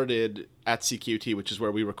started at CQT, which is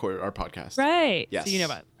where we record our podcast. Right. Yes. So you know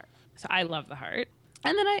about. So I love The Heart,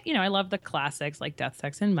 and then I love the classics like Death,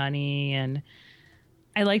 Sex, and Money, and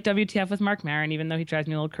I like WTF with Mark Maron, even though he drives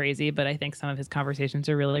me a little crazy. But I think some of his conversations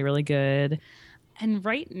are really, really good. And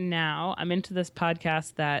right now, I'm into this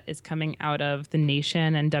podcast that is coming out of The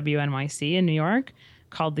Nation and WNYC in New York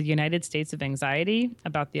called The United States of Anxiety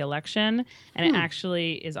about the election. And it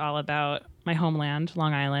actually is all about my homeland,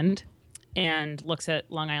 Long Island, and looks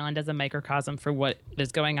at Long Island as a microcosm for what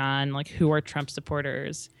is going on, like who are Trump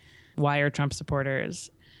supporters, why are Trump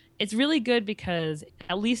supporters. It's really good because,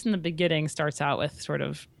 at least in the beginning, starts out with sort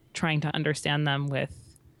of trying to understand them with,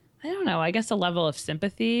 I don't know, I guess a level of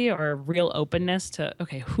sympathy or real openness to,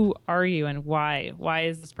 okay, who are you and why? Why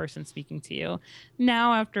is this person speaking to you?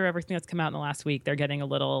 Now, after everything that's come out in the last week, they're getting a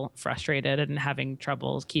little frustrated and having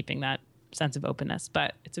trouble keeping that sense of openness.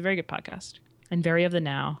 But it's a very good podcast and very of the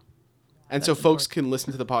now. And so folks can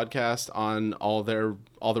listen to the podcast on all the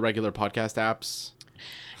regular podcast apps.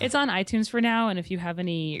 It's on iTunes for now, and if you have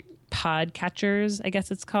any pod catchers, I guess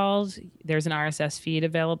it's called, there's an RSS feed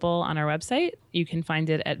available on our website. You can find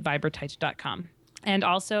it at viberteich.com. And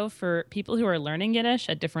also for people who are learning Yiddish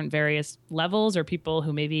at different various levels, or people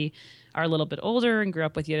who maybe are a little bit older and grew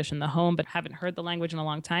up with Yiddish in the home but haven't heard the language in a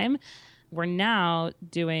long time, we're now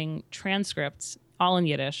doing transcripts, all in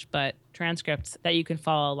Yiddish, but transcripts that you can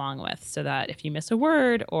follow along with, so that if you miss a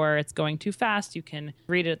word or it's going too fast, you can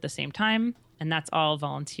read it at the same time. And that's all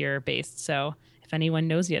volunteer based. So if anyone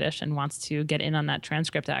knows Yiddish and wants to get in on that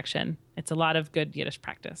transcript action, it's a lot of good Yiddish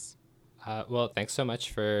practice. Well, thanks so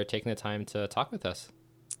much for taking the time to talk with us.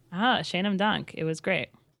 Shanam Dank. It was great.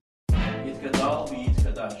 יתגדל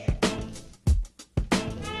ויתקדש.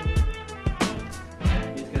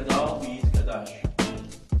 יתגדל ויתקדש.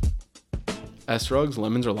 Esrogs,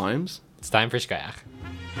 lemons, or limes? It's time for Shkoyach.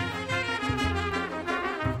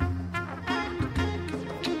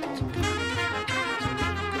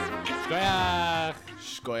 Shkoyach!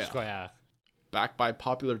 Shkoyach. Shkoyach. Backed by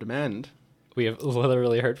popular demand. We have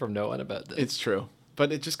literally heard from no one about this. It's true.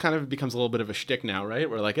 But it just kind of becomes a little bit of a shtick now, right?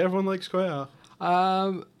 Where like everyone likes Shkoyach.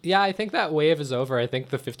 Yeah, I think that wave is over. I think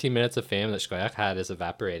the 15 minutes of fame that Shkoyach had is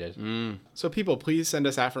evaporated. So people, please send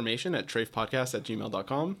us affirmation at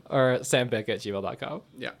trafepodcast@gmail.com. Or sampic@gmail.com.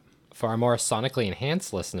 Yeah. For our more sonically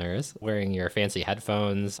enhanced listeners wearing your fancy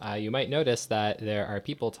headphones, you might notice that there are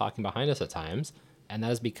people talking behind us at times. And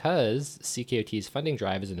that is because CKOT's funding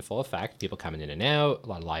drive is in full effect. People coming in and out, a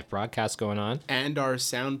lot of live broadcasts going on. And our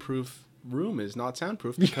soundproof room is not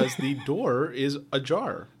soundproof because the door is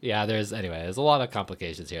ajar. Yeah, there's a lot of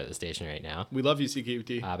complications here at the station right now. We love you,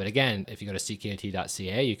 CKOT. But again, if you go to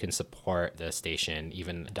ckot.ca, you can support the station.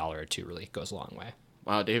 Even $1 or $2 really goes a long way.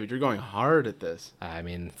 Wow, David, you're going hard at this. I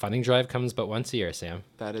mean, funding drive comes but once a year, Sam.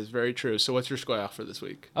 That is very true. So what's your shkoyach for this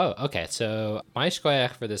week? Oh, okay. So my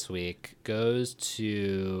shkoyach for this week goes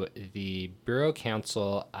to the Bureau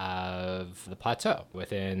Council of the Plateau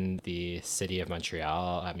within the City of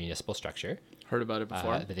Montreal municipal structure. Heard about it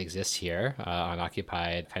before. That exists here on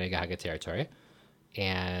occupied Kanagahaga territory.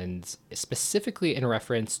 And specifically in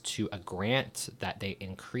reference to a grant that they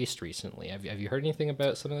increased recently. Have you heard anything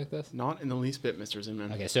about something like this? Not in the least bit, Mr.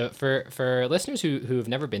 Zinman. Okay, so for listeners who've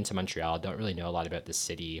never been to Montreal, don't really know a lot about the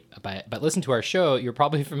city, but listen to our show, you're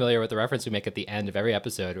probably familiar with the reference we make at the end of every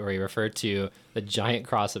episode where we refer to the giant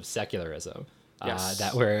cross of secularism Yes.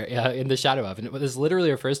 that we're in the shadow of. And what this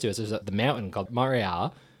literally refers to is there's the mountain called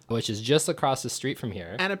Montreal, which is just across the street from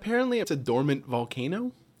here. And apparently it's a dormant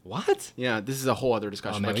volcano. What? Yeah, this is a whole other Oh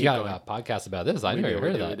discussion. man, but we keep got going. a podcast about this. I We never do, heard we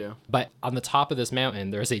of do, that. we do. But on the top of this mountain,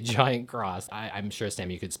 there's a giant cross. I'm sure, Sam,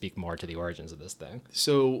 you could speak more to the origins of this thing.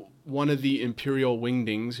 So one of the imperial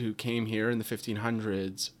wingdings who came here in the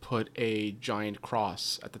 1500s put a giant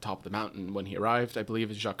cross at the top of the mountain when he arrived. I believe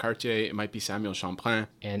it's Jacques Cartier. It might be Samuel Champlain.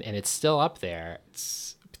 And it's still up there.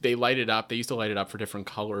 They light it up. They used to light it up for different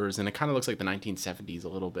colors, and it kind of looks like the 1970s a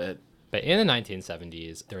little bit. But in the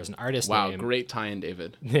 1970s, there was an artist Wow, great tie-in,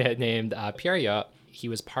 David. named Pierre Yot. He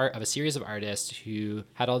was part of a series of artists who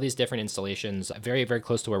had all these different installations very, very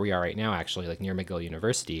close to where we are right now, actually, like near McGill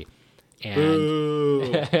University.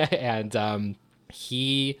 And, and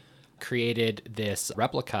he created this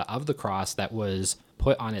replica of the cross that was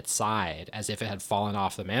put on its side as if it had fallen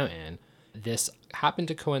off the mountain. This happened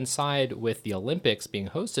to coincide with the Olympics being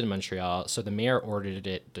hosted in Montreal, so the mayor ordered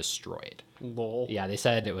it destroyed. Lol. Yeah, they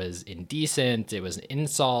said it was indecent, it was an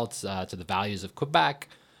insult to the values of Quebec,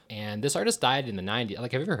 and this artist died in the 90s.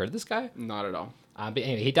 Like, have you ever heard of this guy? Not at all. But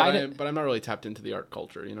anyway, he died. But I'm not really tapped into the art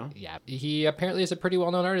culture, you know? Yeah, he apparently is a pretty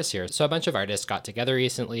well-known artist here. So a bunch of artists got together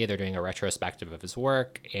recently. They're doing a retrospective of his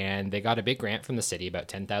work, and they got a big grant from the city, about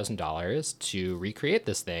 $10,000, to recreate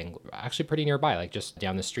this thing, actually pretty nearby, like just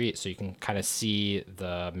down the street. So you can kind of see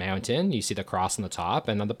the mountain, you see the cross on the top,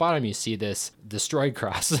 and on the bottom you see this destroyed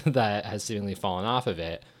cross that has seemingly fallen off of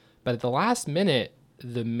it. But at the last minute,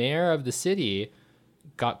 the mayor of the city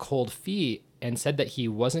got cold feet and said that he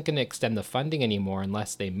wasn't going to extend the funding anymore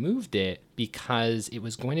unless they moved it, because it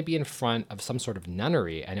was going to be in front of some sort of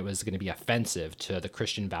nunnery and it was going to be offensive to the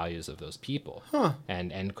Christian values of those people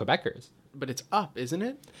and Quebecers. But it's up, isn't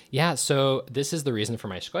it? Yeah, so this is the reason for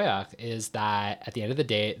my shkoyach, is that at the end of the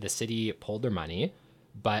day, the city pulled their money,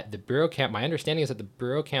 but the Bureau my understanding is that the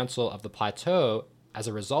Bureau Council of the Plateau, as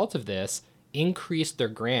a result of this, increased their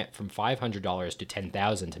grant from $500 to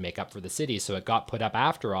 $10,000 to make up for the city. So it got put up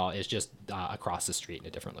after all. It's just across the street in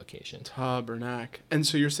a different location. Tabernacle. And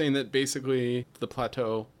so you're saying that basically the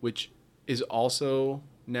Plateau, which is also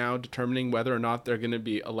now determining whether or not they're going to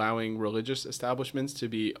be allowing religious establishments to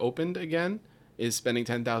be opened again, is spending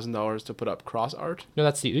 $10,000 to put up cross art? No,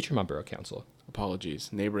 that's the Outremont Borough Council. Apologies.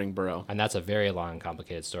 Neighboring borough. And that's a very long,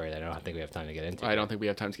 complicated story that I don't think we have time to get into. I don't think we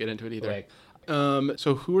have time to get into it either. Like,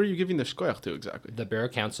 so who are you giving the shkoyach to exactly? The Borough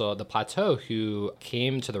Council, the Plateau, who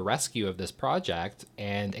came to the rescue of this project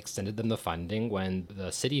and extended them the funding when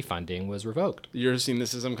the city funding was revoked. You're seeing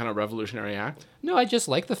this as some kind of revolutionary act? No, I just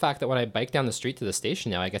like the fact that when I bike down the street to the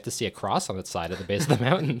station now, I get to see a cross on its side at the base of the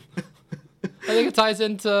mountain. I think it ties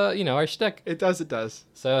into, our shtick. It does.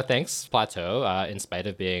 So thanks, Plateau, in spite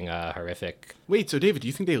of being horrific. Wait, so David, do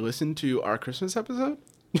you think they listened to our Christmas episode?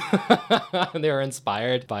 They were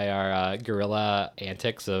inspired by our guerrilla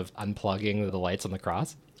antics of unplugging the lights on the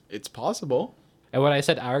cross. It's possible. And when I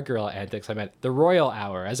said our guerrilla antics, I meant the royal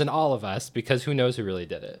hour, as in all of us, because who knows who really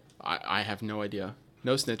did it. I have no idea.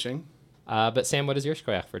 No snitching. But Sam, what is your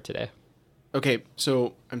shkoyach for today? Okay,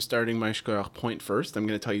 so I'm starting my shkoyach point first. I'm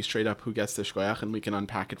going to tell you straight up who gets the shkoyach, and we can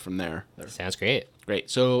unpack it from there. Sounds great. Great.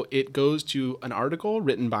 So it goes to an article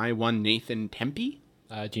written by one Nathan Tempe.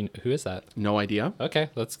 Who is that? No idea. Okay,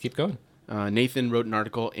 let's keep going. Nathan wrote an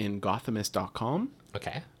article in Gothamist.com.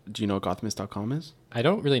 Okay. Do you know what Gothamist.com is? I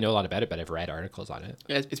don't really know a lot about it, but I've read articles on it.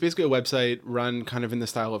 It's basically a website run kind of in the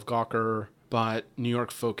style of Gawker, but New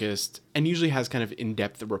York focused, and usually has kind of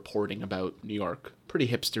in-depth reporting about New York. Pretty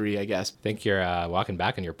hipstery, I guess. I think you're walking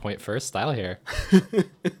back in your point first style here.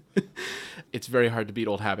 It's very hard to beat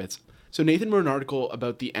old habits. So Nathan wrote an article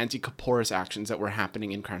about the anti-Kaporis actions that were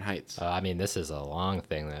happening in Crown Heights. This is a long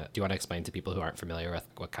thing. Do you want to explain to people who aren't familiar with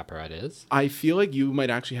what Kaporet is? I feel like you might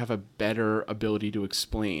actually have a better ability to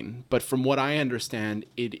explain. But from what I understand,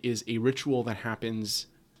 it is a ritual that happens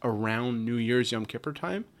around New Year's Yom Kippur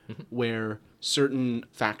time, where certain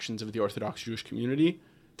factions of the Orthodox Jewish community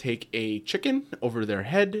take a chicken over their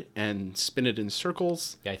head and spin it in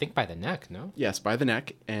circles. Yeah, I think by the neck, no? Yes, by the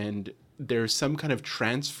neck. And there's some kind of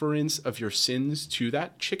transference of your sins to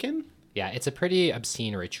that chicken. Yeah, it's a pretty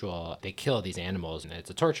obscene ritual. They kill these animals, and it's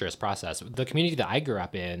a torturous process. The community that I grew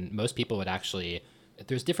up in, most people would actually...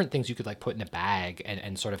 There's different things you could put in a bag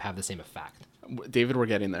and sort of have the same effect. David, we're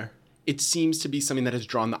getting there. It seems to be something that has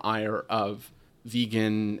drawn the ire of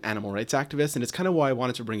vegan animal rights activists, and it's kind of why I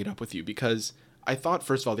wanted to bring it up with you, because I thought,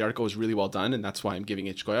 first of all, the article was really well done, and that's why I'm giving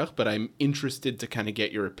it shkoyach, but I'm interested to kind of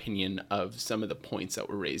get your opinion of some of the points that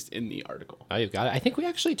were raised in the article. Oh, you've got it. I think we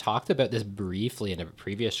actually talked about this briefly in a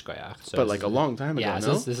previous shkoyach. So but a long time ago, yeah,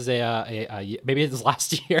 no? This is maybe this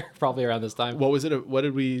last year, probably around this time. What was it? What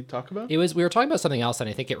did we talk about? We were talking about something else, and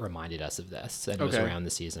I think it reminded us of this, and it was around the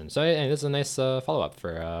season. So it's a nice follow-up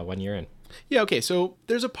for 1 year in. Yeah, okay, so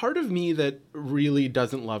there's a part of me that really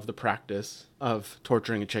doesn't love the practice of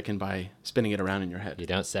torturing a chicken by spinning it around in your head. You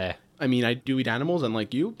don't say. I mean, I do eat animals,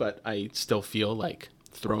 unlike you, but I still feel like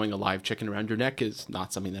throwing a live chicken around your neck is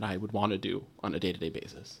not something that I would want to do on a day-to-day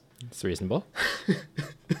basis. It's reasonable.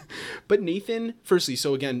 But Nathan, firstly,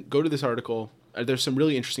 so again, go to this article. There's some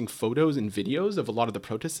really interesting photos and videos of a lot of the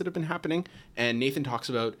protests that have been happening, and Nathan talks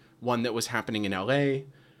about one that was happening in LA.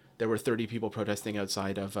 There were 30 people protesting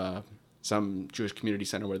outside of some Jewish community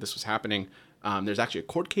center where this was happening. There's actually a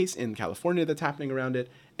court case in California that's happening around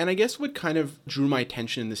it. And I guess what kind of drew my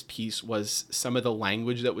attention in this piece was some of the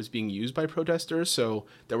language that was being used by protesters. So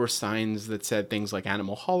there were signs that said things like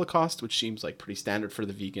animal holocaust, which seems like pretty standard for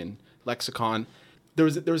the vegan lexicon. There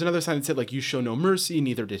was another sign that said you show no mercy,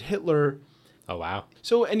 neither did Hitler. Oh, wow.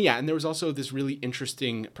 So, and there was also this really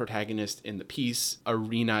interesting protagonist in the piece,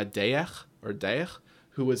 Arina Daech,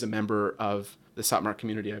 who was a member of the Satmar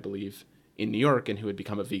community, I believe, in New York and who had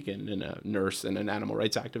become a vegan and a nurse and an animal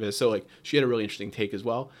rights activist. So like she had a really interesting take as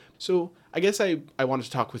well. So I guess I wanted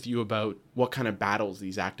to talk with you about what kind of battles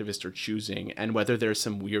these activists are choosing and whether there's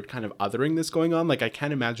some weird kind of othering that's going on. Like I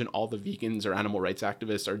can't imagine all the vegans or animal rights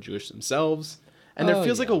activists are Jewish themselves. And there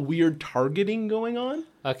feels like a weird targeting going on.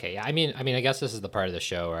 Okay, yeah. I mean, I guess this is the part of the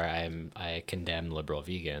show where I condemn liberal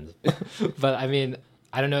vegans, but I mean,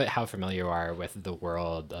 I don't know how familiar you are with the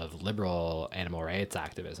world of liberal animal rights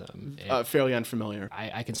activism. Fairly unfamiliar.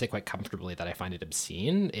 I can say quite comfortably that I find it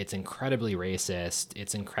obscene. It's incredibly racist.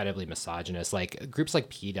 It's incredibly misogynist. Like groups like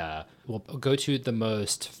PETA will go to the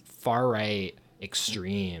most far right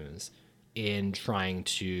extremes in trying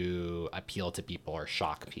to appeal to people or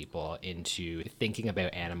shock people into thinking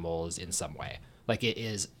about animals in some way. Like it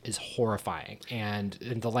is horrifying. And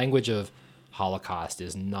the language of Holocaust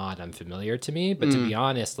is not unfamiliar to me, but to be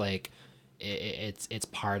honest, like it's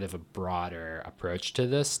part of a broader approach to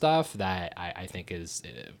this stuff that I think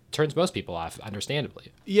turns most people off,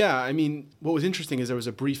 understandably. Yeah, I mean, what was interesting is there was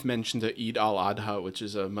a brief mention to Eid al-Adha, which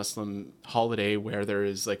is a Muslim holiday where there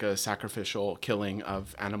is like a sacrificial killing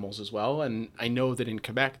of animals as well. And I know that in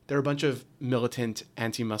Quebec, there are a bunch of militant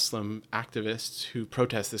anti-Muslim activists who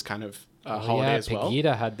protest this kind of holiday as well.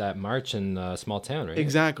 Pegida had that march in a small town, right?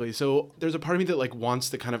 Exactly. So there's a part of me that like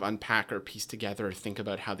wants to kind of unpack or piece together or think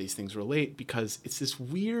about how these things relate, because it's this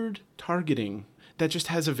weird targeting that just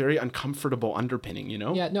has a very uncomfortable underpinning, you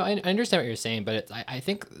know? Yeah, no, I understand what you're saying, but I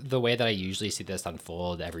think the way that I usually see this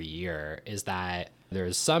unfold every year is that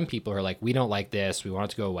there's some people who are like, we don't like this, we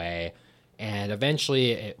want it to go away, and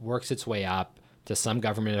eventually it works its way up to some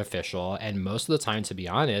government official, and most of the time, to be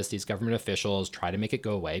honest, these government officials try to make it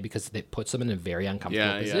go away because it puts them in a very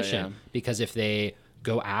uncomfortable position. Because if they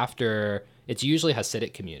go after, it's usually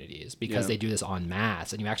Hasidic communities, because they do this en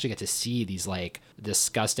masse, and you actually get to see these like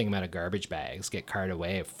disgusting amount of garbage bags get carted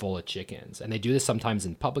away full of chickens, and they do this sometimes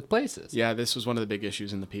in public places. Yeah, this was one of the big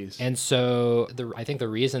issues in the piece. And so I think the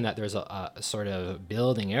reason that there's a sort of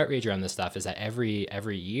building outrage around this stuff is that every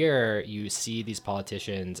year you see these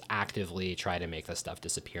politicians actively try to make this stuff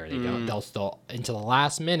disappear. They'll still, until the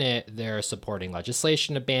last minute, they're supporting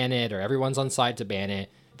legislation to ban it, or everyone's on side to ban it.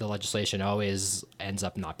 The legislation always ends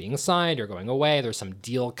up not being signed or going away. There's some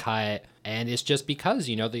deal cut. And it's just because,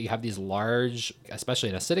 you know, that you have these large, especially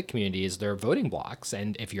in Hasidic communities, they're voting blocks.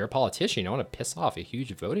 And if you're a politician, you don't want to piss off a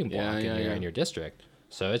huge voting block in your district.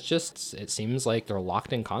 So it seems like they're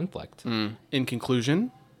locked in conflict. In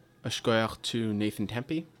conclusion, a shkoyach to Nathan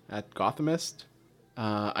Tempe at Gothamist.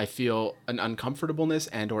 I feel an uncomfortableness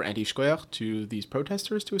and or anti-shkoyach to these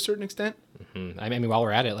protesters to a certain extent. I mean, while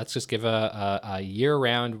we're at it, let's just give a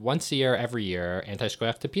year-round, once a year, every year,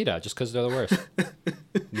 anti-shkoyach to PETA, just because they're the worst.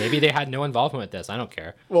 Maybe they had no involvement with this. I don't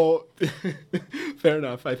care. Well, fair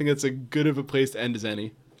enough. I think that's a good of a place to end as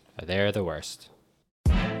any. They're the worst.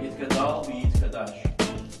 يتكدال ويتكداش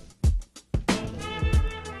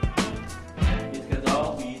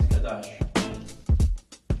يتكدال ويتكداش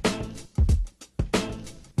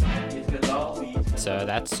يتكدال ويتكداش. So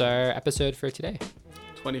that's our episode for today.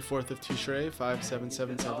 24th of Tishrei,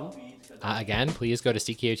 5777. Again, please go to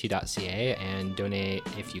ckot.ca and donate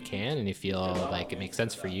if you can, and if you feel like it makes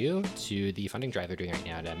sense for you, to the funding drive they're doing right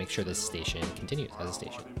now to make sure this station continues as a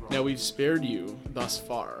station. Now, we've spared you thus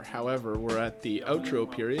far. However, we're at the outro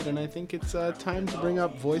period, and I think it's time to bring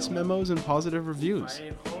up voice memos and positive reviews.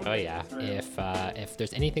 Oh yeah. If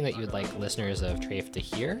there's anything that you would like listeners of TRAFE to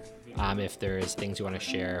hear, if there's things you want to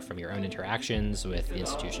share from your own interactions with the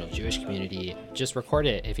institutional Jewish community, just record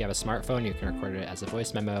it. If you have a smartphone, you can record it as a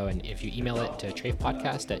voice memo. And if you email it to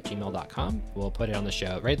trafepodcast@gmail.com, we'll put it on the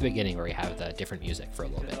show right at the beginning where we have the different music for a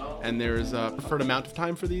little bit. And there's a preferred amount of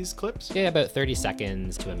time for these clips? Yeah, about 30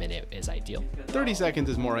 seconds to a minute is ideal. 30 seconds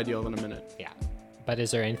is more ideal than a minute. Yeah. But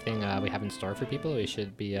is there anything we have in store for people we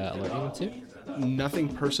should be alerting them to? Nothing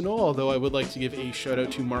personal, although I would like to give a shout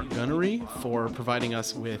out to Mark Gunnery for providing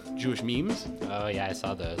us with Jewish memes. Oh yeah, I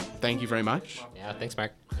saw those. Thank you very much. Yeah, thanks,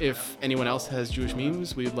 Mark. If anyone else has Jewish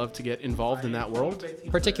memes, we'd love to get involved in that world.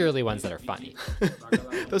 Particularly ones that are funny.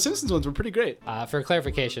 Those Simpsons ones were pretty great. For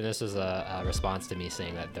clarification, this is a response to me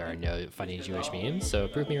saying that there are no funny Jewish memes, so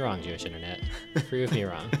prove me wrong, Jewish internet. Prove me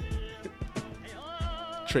wrong.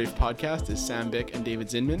 TRAFE Podcast is Sam Bick and David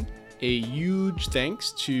Zinman. A huge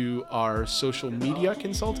thanks to our social media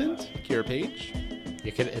consultant, Kira Page.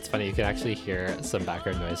 It's funny, you could actually hear some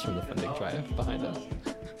background noise from the funding drive behind us.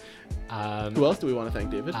 Who else do we want to thank,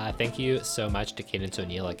 David? Thank you so much to Cadence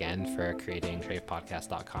O'Neill again for creating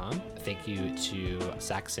TRAFEpodcast.com. Thank you to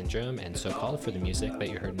Sack Syndrome and So-Called for the music that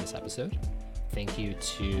you heard in this episode. Thank you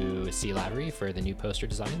to C. Lavery for the new poster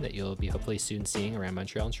design that you'll be hopefully soon seeing around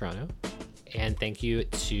Montreal and Toronto. And thank you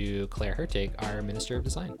to Claire Hertig, our Minister of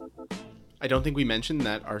Design. I don't think we mentioned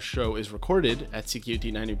that our show is recorded at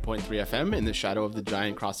CQT 90.3 FM in the shadow of the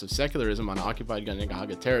giant cross of secularism on occupied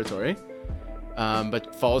Ganagahaga territory.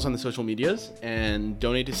 But follow us on the social medias and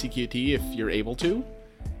donate to CQT if you're able to.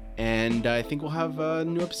 And I think we'll have a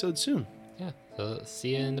new episode soon. Yeah, so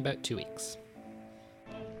see you in about 2 weeks.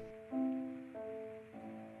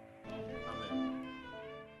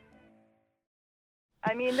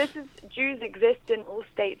 I mean, Jews exist in all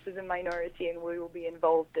states as a minority, and we will be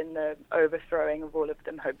involved in the overthrowing of all of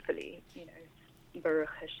them, hopefully, Baruch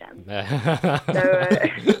Hashem.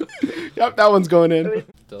 Yep, that one's going in.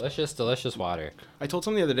 Delicious, delicious water. I told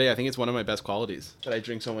someone the other day, I think it's one of my best qualities that I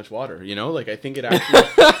drink so much water, Like, I think it actually,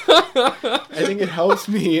 I think it helps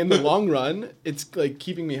me in the long run. It's like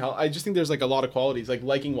keeping me healthy. I just think there's like a lot of qualities, like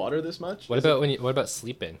liking water this much. What about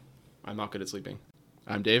sleeping? I'm not good at sleeping.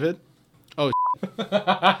 I'm David. Oh,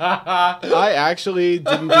 I actually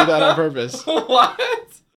didn't do that on purpose. What?